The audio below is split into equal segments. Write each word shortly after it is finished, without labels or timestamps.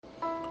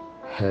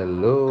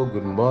Hello,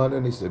 good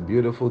morning. It's a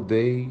beautiful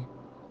day.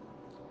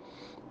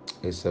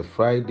 It's a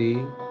Friday,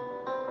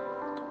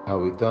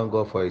 and we thank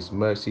God for His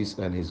mercies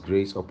and His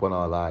grace upon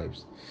our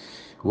lives.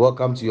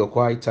 Welcome to your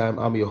quiet time.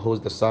 I'm your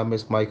host, the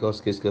psalmist Michael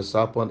Skiska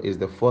Sapon. It's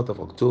the 4th of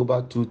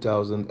October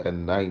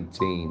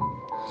 2019.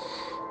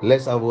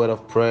 Let's have a word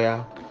of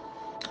prayer,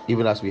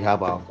 even as we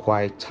have our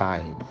quiet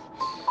time.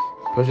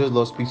 Precious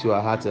Lord, speak to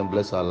our hearts and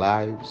bless our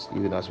lives,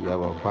 even as we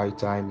have our quiet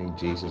time in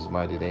Jesus'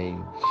 mighty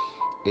name.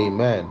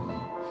 Amen.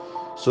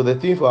 So the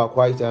theme for our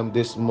quiet time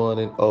this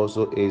morning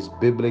also is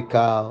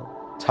biblical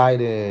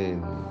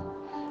tithing.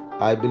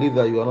 I believe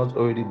that you are not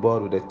already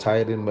bored with the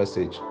tithing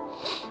message.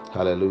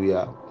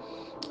 Hallelujah.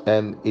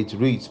 And it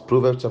reads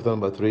Proverbs chapter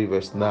number 3,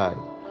 verse 9.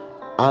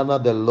 Honor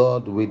the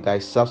Lord with thy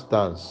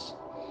substance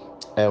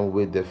and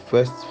with the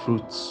first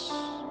fruits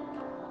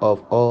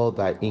of all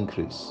thy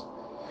increase.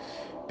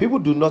 People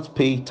do not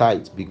pay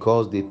tithe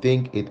because they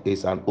think it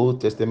is an Old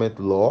Testament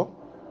law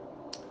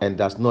and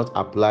does not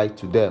apply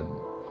to them.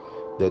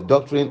 The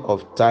doctrine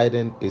of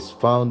tithing is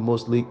found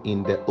mostly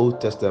in the Old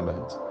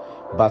Testament,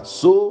 but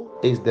so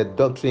is the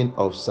doctrine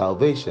of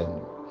salvation.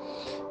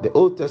 The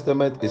Old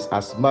Testament is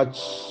as much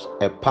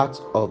a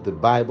part of the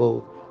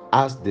Bible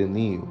as the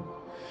New.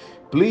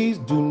 Please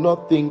do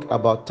not think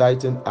about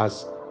tithing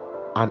as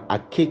an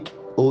archaic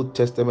Old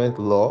Testament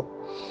law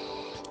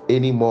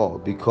anymore,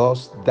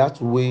 because that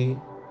way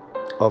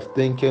of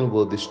thinking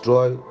will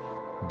destroy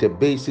the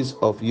basis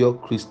of your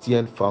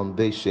Christian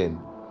foundation.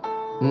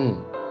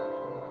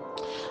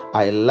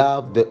 I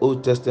love the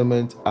Old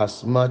Testament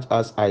as much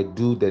as I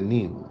do the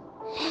New.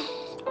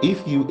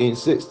 If you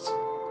insist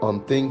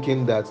on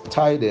thinking that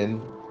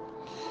tithing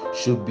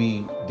should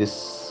be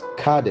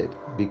discarded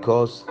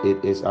because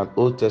it is an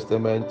Old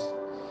Testament,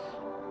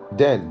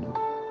 then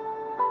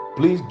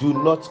please do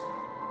not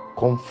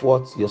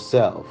comfort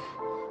yourself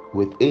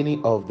with any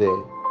of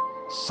the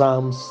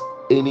Psalms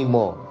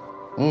anymore.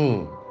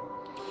 Mm.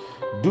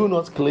 Do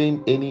not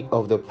claim any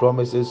of the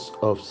promises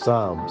of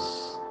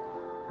Psalms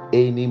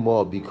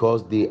anymore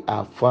because they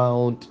are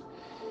found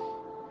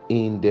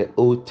in the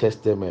Old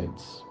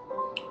Testament.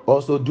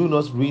 Also, do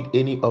not read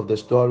any of the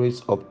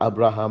stories of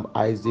Abraham,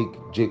 Isaac,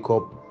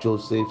 Jacob,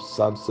 Joseph,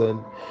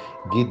 Samson,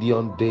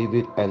 Gideon,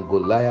 David, and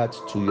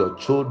Goliath to your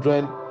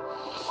children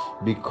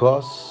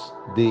because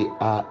they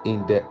are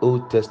in the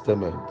Old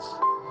Testament.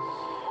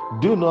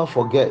 Do not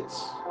forget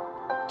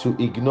to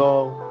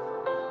ignore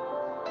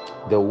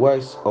the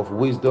words of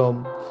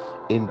wisdom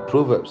in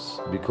Proverbs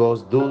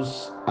because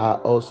those are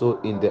also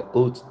in the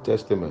Old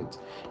Testament.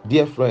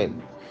 Dear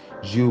friend,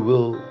 you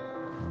will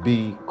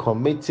be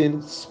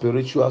committing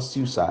spiritual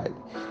suicide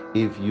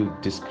if you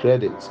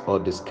discredit or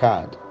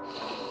discard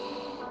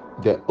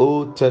the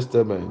Old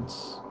Testament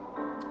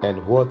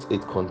and what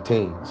it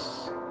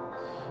contains.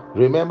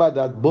 Remember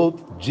that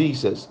both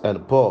Jesus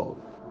and Paul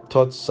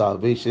taught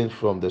salvation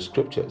from the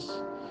scriptures.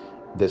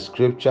 The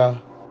scripture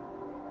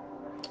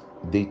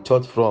they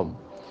taught from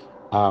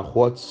are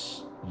what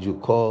you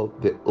call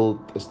the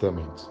Old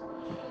Testament.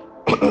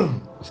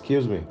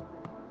 Excuse me.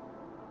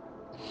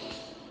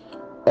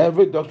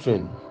 Every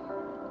doctrine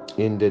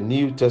in the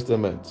New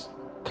Testament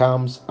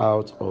comes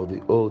out of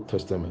the Old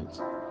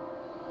Testament.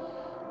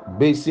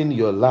 Basing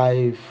your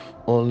life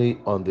only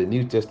on the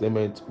New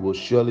Testament will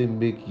surely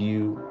make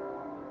you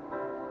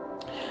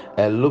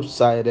a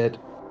lopsided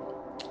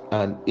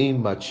and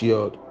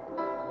immature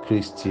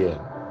Christian.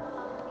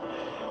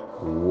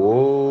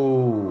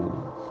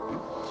 Whoa.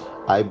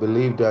 I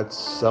believe that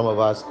some of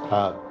us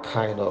are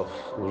kind of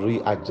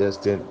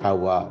readjusting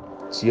our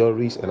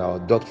theories and our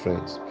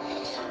doctrines.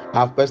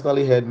 I've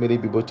personally heard many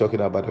people talking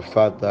about the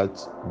fact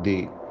that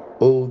the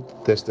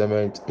Old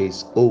Testament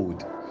is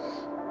old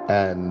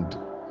and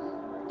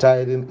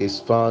tithing is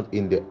found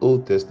in the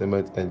Old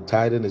Testament and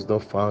tithing is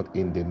not found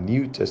in the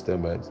New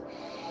Testament.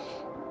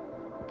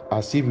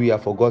 As if we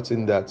have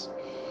forgotten that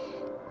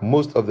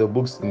most of the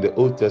books in the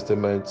Old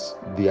Testament,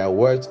 their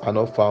words are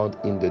not found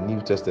in the New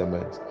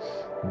Testament.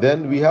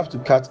 Then we have to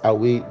cut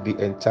away the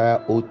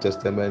entire Old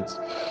Testament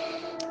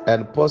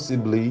and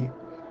possibly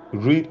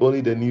read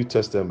only the New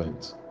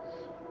Testament.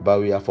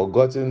 But we have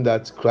forgotten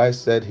that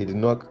Christ said he did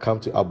not come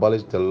to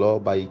abolish the law,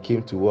 but he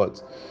came to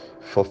what?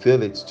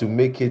 Fulfill it, to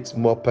make it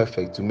more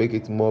perfect, to make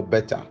it more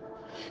better.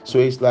 So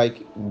it's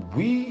like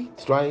we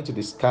trying to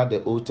discard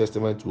the Old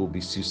Testament will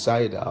be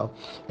suicidal,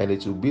 and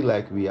it will be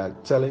like we are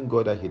telling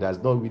God that he does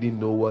not really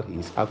know what he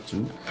is up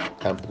to,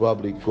 and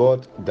probably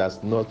God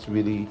does not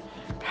really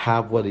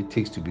have what it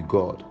takes to be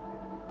God.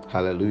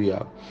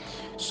 Hallelujah.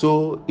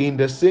 So in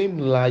the same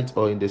light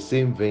or in the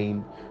same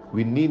vein,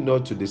 we need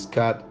not to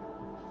discard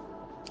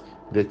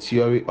the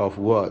theory of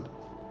what?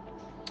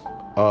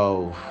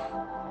 Of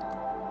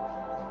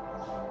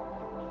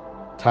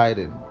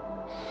tithing.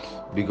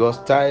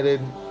 Because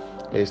tithing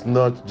is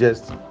not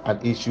just an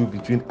issue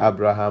between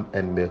Abraham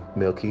and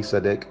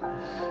Melchizedek.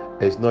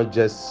 It's not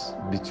just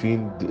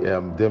between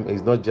them.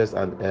 It's not just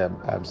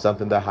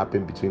something that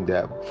happened between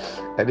them.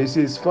 And you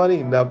see, it's funny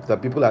enough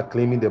that people are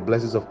claiming the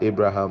blessings of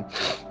Abraham,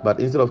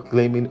 but instead of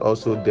claiming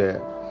also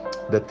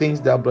the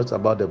things that brought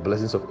about the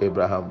blessings of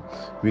Abraham.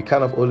 We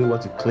kind of only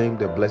want to claim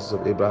the blessings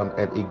of Abraham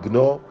and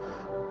ignore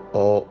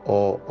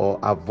or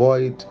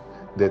avoid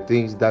the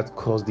things that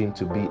caused him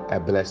to be a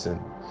blessing.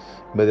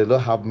 May the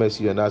Lord have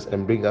mercy on us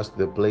and bring us to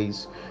the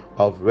place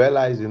of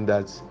realizing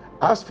that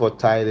as for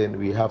tithing,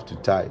 we have to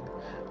tithe.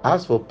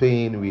 As for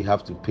paying, we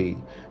have to pay.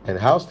 And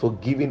as for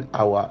giving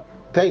our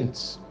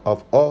tenths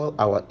of all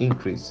our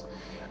increase,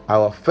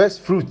 our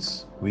first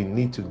fruits, we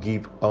need to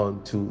give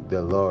unto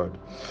the Lord.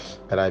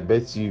 And I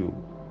bet you,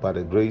 by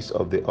the grace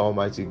of the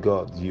Almighty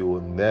God, you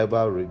will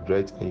never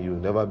regret and you will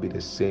never be the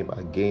same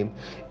again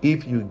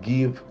if you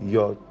give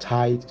your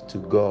tithe to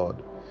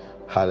God.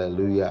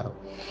 Hallelujah.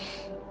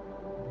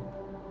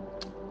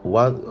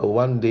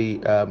 One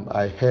day,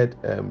 I heard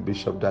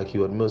Bishop Daki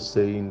Odmo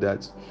saying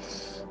that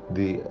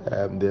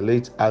the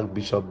late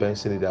Archbishop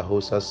Benson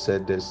Idahosa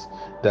said this,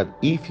 that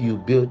if you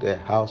build a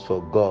house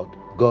for God,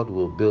 God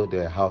will build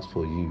a house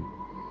for you.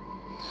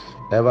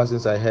 Ever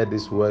since I heard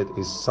this word,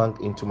 it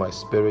sunk into my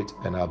spirit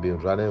and I've been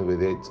running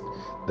with it.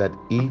 That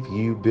if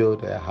you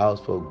build a house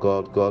for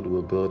God, God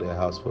will build a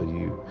house for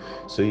you.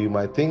 So you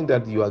might think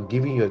that you are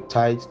giving your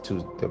tithe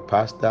to the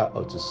pastor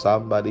or to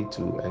somebody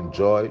to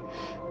enjoy.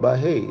 But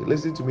hey,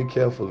 listen to me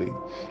carefully.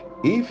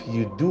 If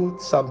you do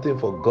something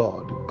for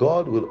God,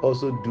 God will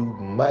also do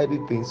mighty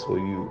things for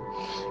you.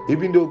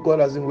 Even though God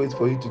doesn't wait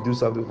for you to do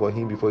something for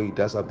Him before He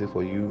does something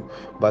for you,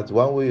 but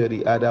one way or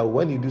the other,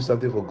 when you do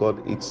something for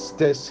God, it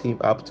stirs Him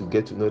up to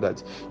get to know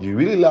that you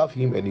really love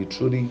Him and you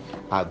truly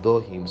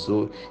adore Him.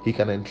 So He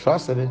can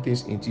entrust certain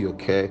things into your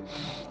care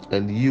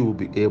and you will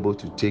be able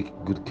to take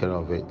good care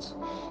of it.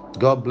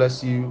 God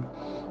bless you,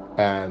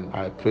 and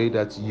I pray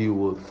that you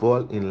will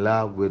fall in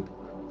love with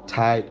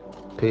tithe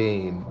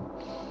paying.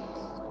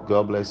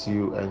 God bless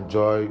you.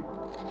 Enjoy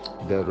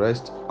the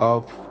rest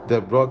of the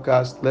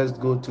broadcast. Let's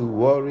go to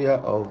Warrior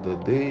of the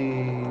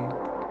Day.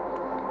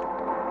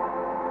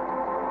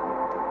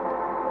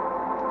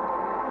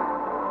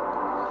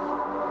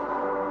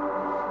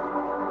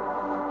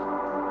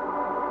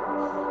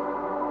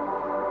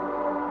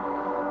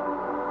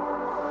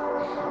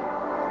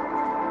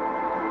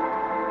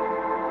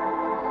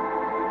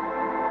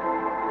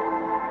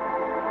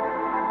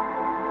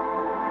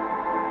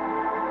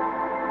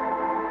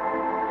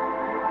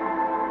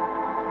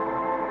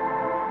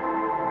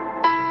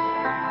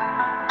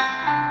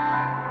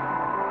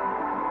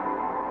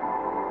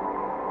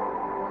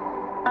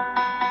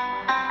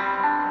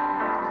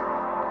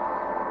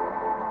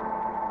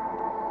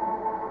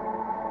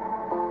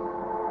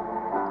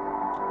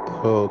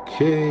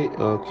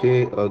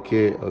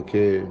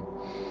 Okay.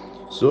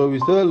 So we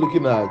started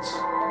looking at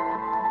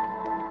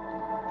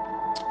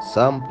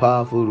some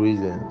powerful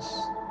reasons.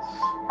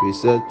 We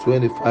said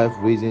 25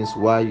 reasons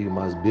why you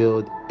must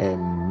build a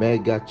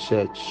mega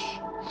church.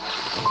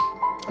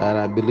 And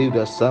I believe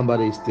that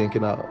somebody is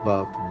thinking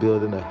about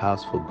building a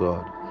house for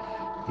God.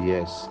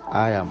 Yes,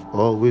 I am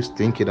always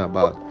thinking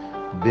about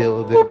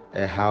building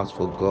a house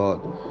for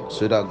God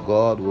so that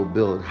God will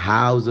build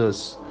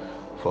houses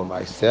for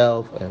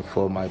myself and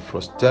for my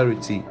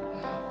posterity.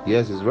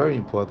 Yes, it's very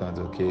important,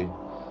 okay?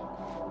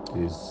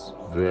 It's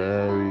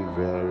very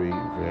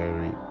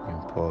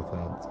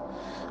important.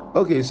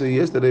 Okay, so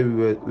yesterday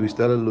we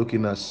started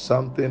looking at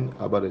something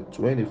about the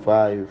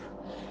 25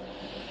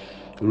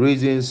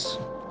 reasons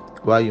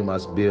why you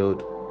must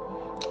build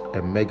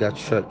a mega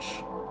church.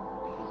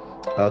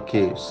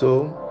 Okay,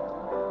 so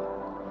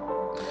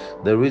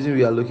the reason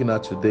we are looking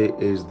at today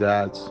is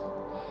that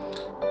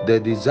the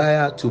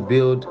desire to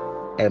build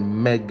a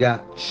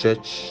mega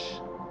church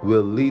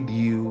will lead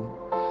you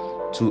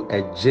to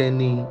a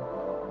journey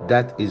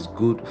that is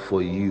good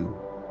for you.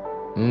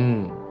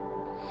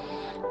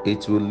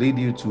 It will lead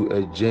you to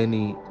a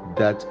journey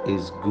that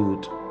is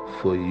good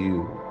for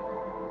you.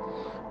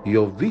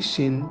 Your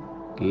vision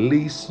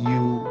leads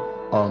you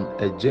on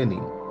a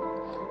journey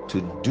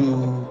to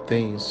do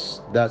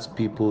things that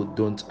people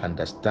don't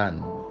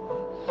understand.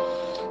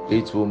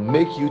 It will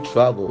make you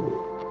travel,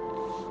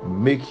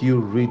 make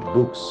you read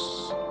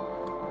books,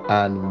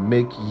 and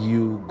make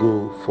you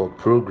go for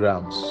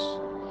programs.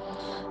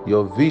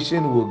 Your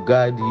vision will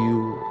guide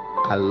you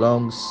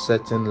along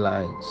certain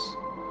lines.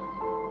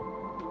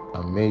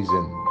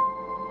 Amazing.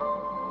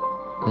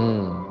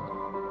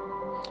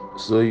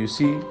 So you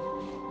see,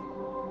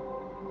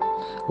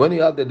 when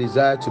you have the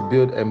desire to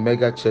build a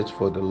mega church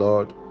for the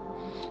Lord,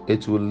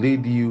 it will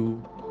lead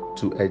you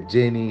to a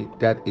journey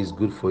that is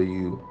good for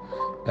you.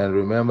 And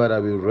remember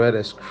that we read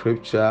a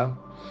scripture.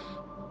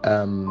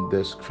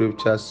 The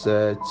scripture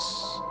says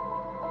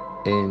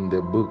in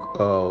the book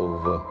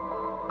of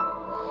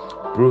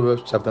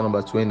Proverbs chapter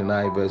number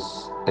 29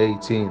 verse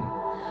 18,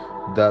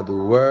 that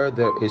where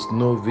there is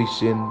no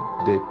vision,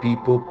 the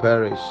people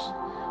perish.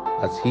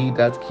 As he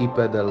that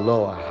keepeth the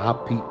law,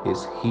 happy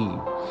is he.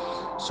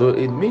 So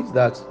it means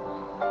that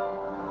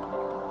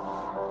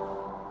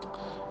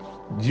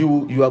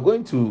you are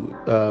going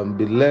to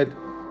be led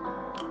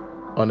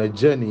on a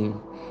journey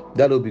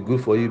that will be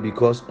good for you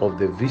because of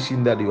the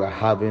vision that you are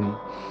having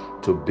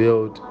to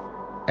build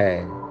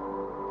a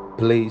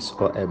place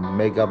or a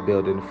mega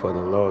building for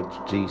the Lord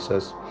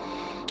Jesus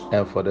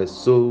and for the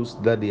souls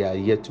that they are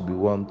yet to be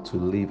won to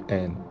live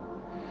in.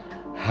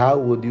 How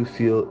would you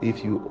feel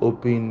if you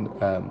open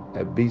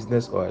a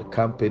business or a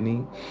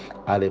company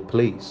at a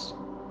place,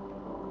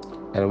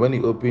 and when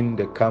you open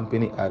the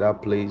company at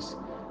that place,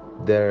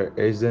 there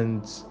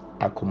isn't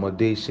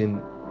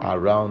accommodation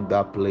around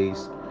that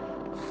place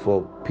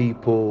for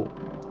people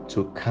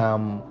to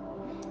come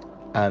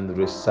and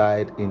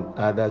reside in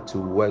order to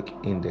work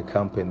in the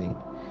company,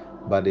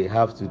 but they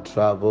have to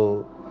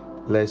travel,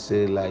 let's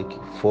say like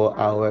 4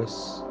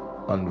 hours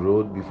on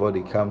road before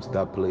they come to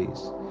that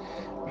place?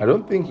 I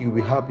don't think you'll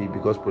be happy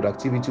because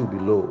productivity will be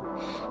low.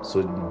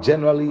 So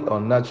generally or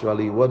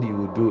naturally, what you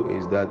would do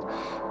is that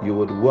you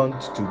would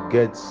want to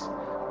get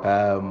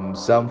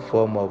some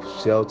form of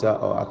shelter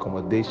or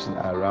accommodation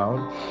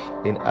around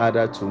in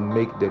order to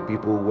make the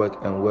people work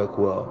and work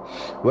well.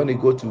 When you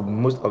go to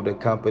most of the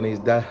companies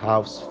that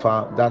has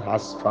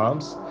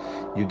farms,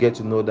 you get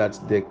to know that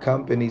the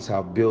companies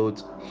have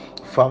built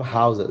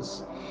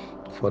farmhouses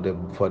for the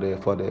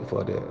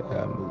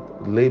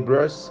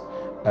laborers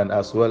and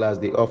as well as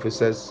the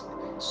officers,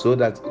 so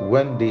that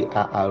when they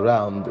are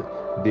around,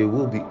 they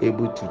will be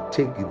able to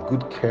take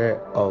good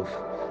care of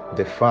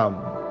the farm.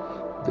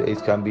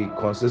 It can be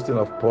consisting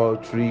of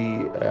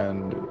poultry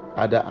and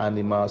other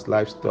animals,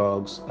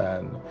 livestock,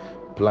 and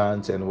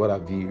plants and what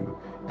have you.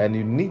 And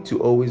you need to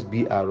always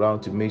be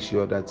around to make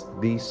sure that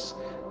these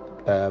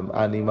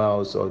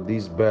animals or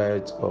these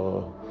birds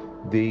or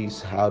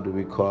these, how do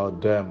we call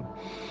them,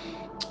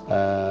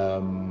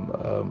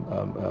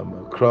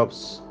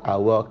 crops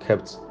are well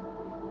kept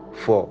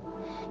for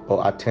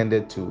or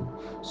attended to.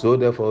 So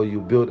therefore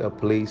you build a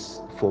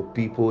place for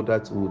people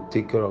that will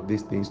take care of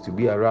these things to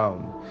be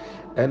around.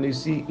 And you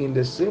see, in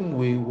the same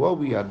way, what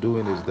we are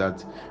doing is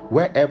that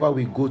wherever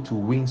we go to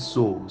win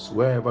souls,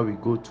 wherever we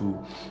go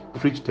to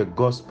preach the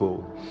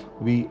gospel,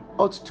 we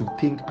ought to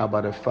think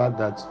about the fact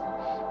that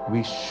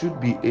we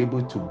should be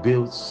able to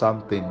build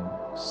something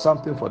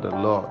for the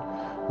Lord,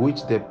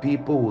 which the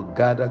people will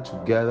gather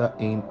together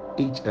in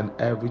each and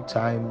every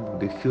time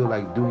they feel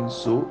like doing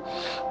so,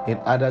 in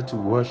order to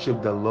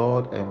worship the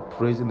Lord and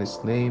praising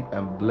His name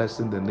and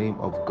blessing the name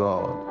of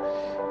God.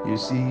 You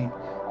see,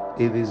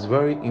 it is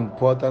very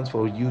important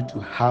for you to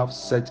have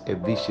such a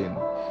vision,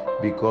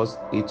 because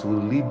it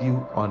will lead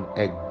you on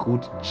a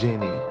good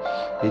journey.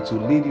 It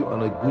will lead you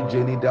on a good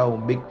journey that will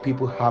make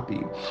people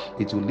happy.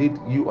 It will lead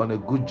you on a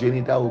good journey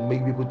that will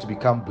make people to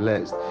become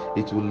blessed.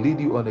 It will lead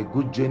you on a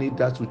good journey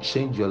that will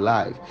change your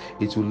life.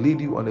 It will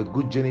lead you on a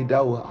good journey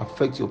that will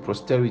affect your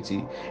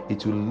posterity.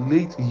 It will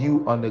lead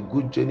you on a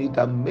good journey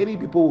that many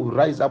people will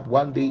rise up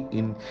one day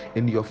in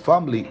your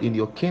family, in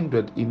your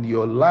kindred, in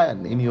your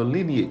line, in your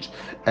lineage,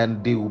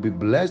 and they will be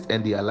blessed,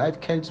 and their life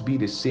can't be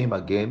the same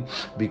again,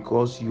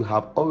 because you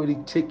have already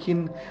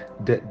taken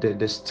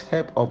the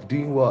step of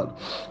doing what?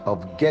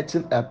 Of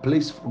getting a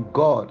place for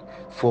God,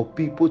 for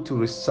people to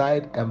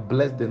reside and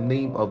bless the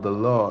name of the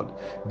Lord.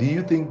 Do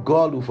you think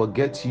God will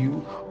forget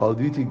you, or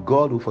do you think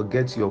God will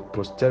forget your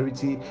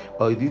posterity,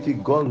 or do you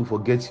think God will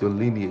forget your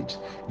lineage?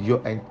 Your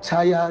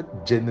entire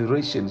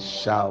generation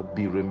shall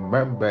be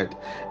remembered,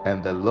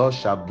 and the Lord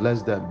shall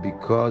bless them,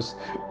 because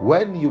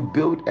when you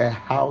build a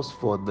house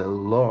for the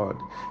Lord,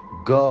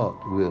 God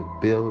will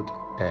build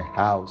a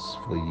house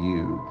for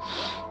you.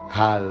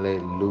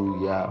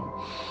 Hallelujah.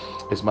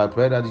 It's my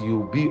prayer that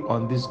you be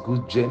on this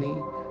good journey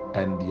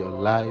and your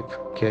life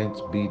can't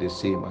be the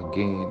same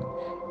again.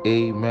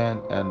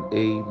 Amen and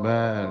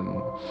amen.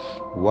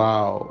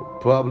 Wow.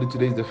 Probably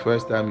today is the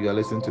first time you are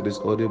listening to this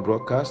audio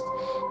broadcast.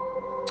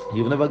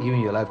 You've never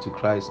given your life to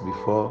Christ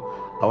before.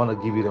 I want to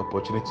give you the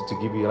opportunity to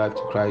give your life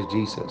to Christ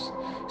Jesus.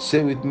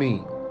 Say with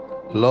me,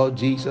 Lord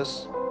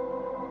Jesus,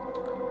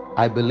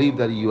 I believe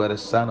that you are the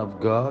Son of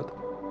God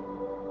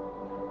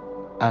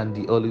and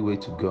the only way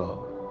to God.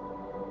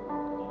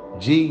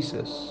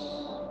 Jesus,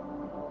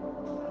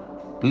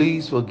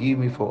 please forgive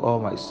me for all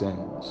my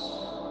sins.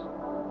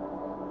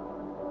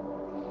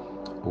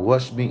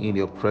 Wash me in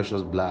your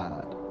precious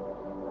blood.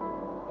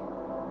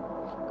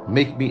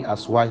 Make me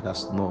as white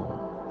as snow.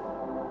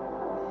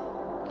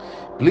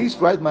 Please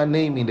write my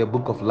name in the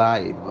book of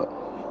life,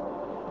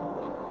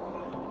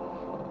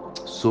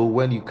 so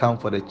when you come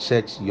for the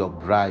church, your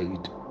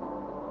bride,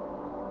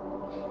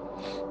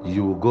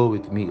 you will go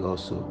with me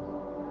also.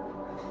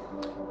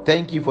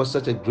 Thank you for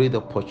such a great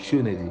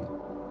opportunity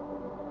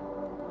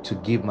to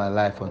give my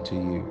life unto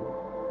you.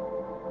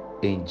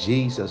 In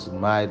Jesus'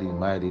 mighty,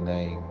 mighty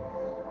name.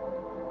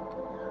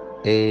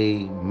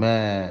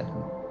 Amen.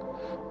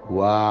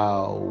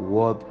 Wow,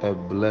 what a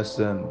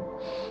blessing.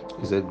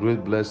 It's a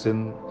great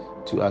blessing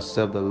to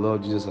accept the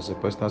Lord Jesus as a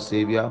personal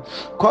Savior.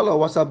 Call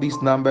or WhatsApp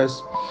these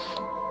numbers: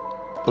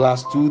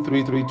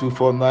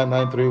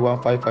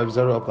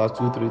 +23324993155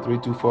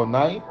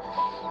 +2332499.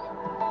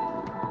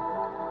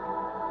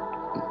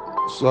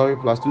 Sorry,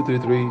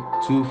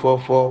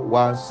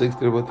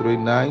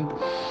 +23324416339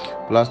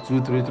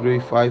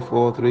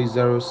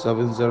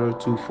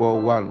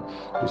 +23354307021.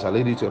 We shall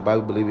lead you to a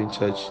Bible believing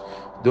church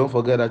Don't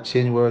forget that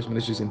Change Warriors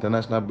Ministries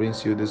International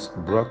brings you this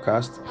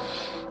broadcast,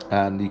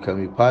 and you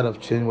can be part of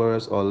Change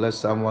Warriors or let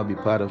someone be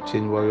part of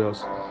Change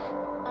Warriors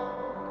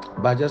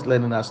by just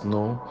letting us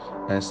know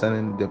and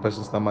sending the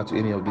person's number to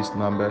any of these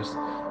numbers,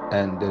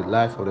 and the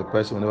life of the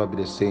person will never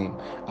be the same.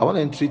 I want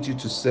to entreat you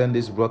to send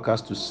this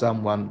broadcast to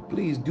someone.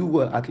 Please do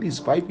well, at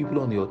least 5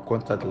 people on your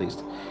contact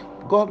list.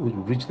 God will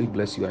richly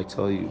bless you, I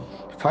tell you.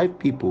 5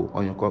 people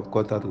on your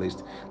contact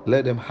list,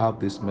 let them have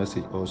this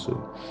message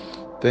also.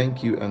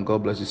 Thank you, and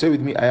God bless you. Say with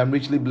me, I am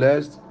richly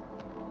blessed,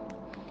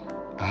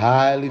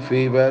 highly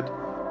favored,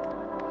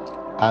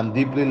 and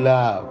deeply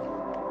loved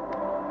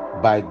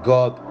by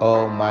God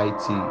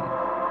Almighty,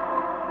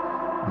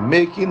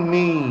 making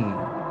me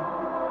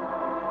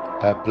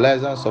a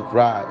pleasant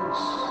surprise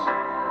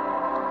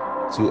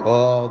to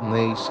all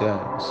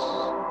nations.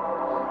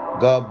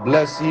 God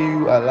bless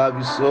you. I love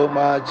you so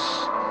much.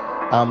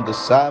 I'm the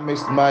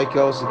psalmist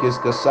Michael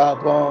Sikiska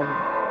Sapon,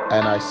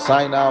 and I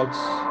sign out.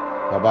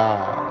 Bye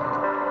bye.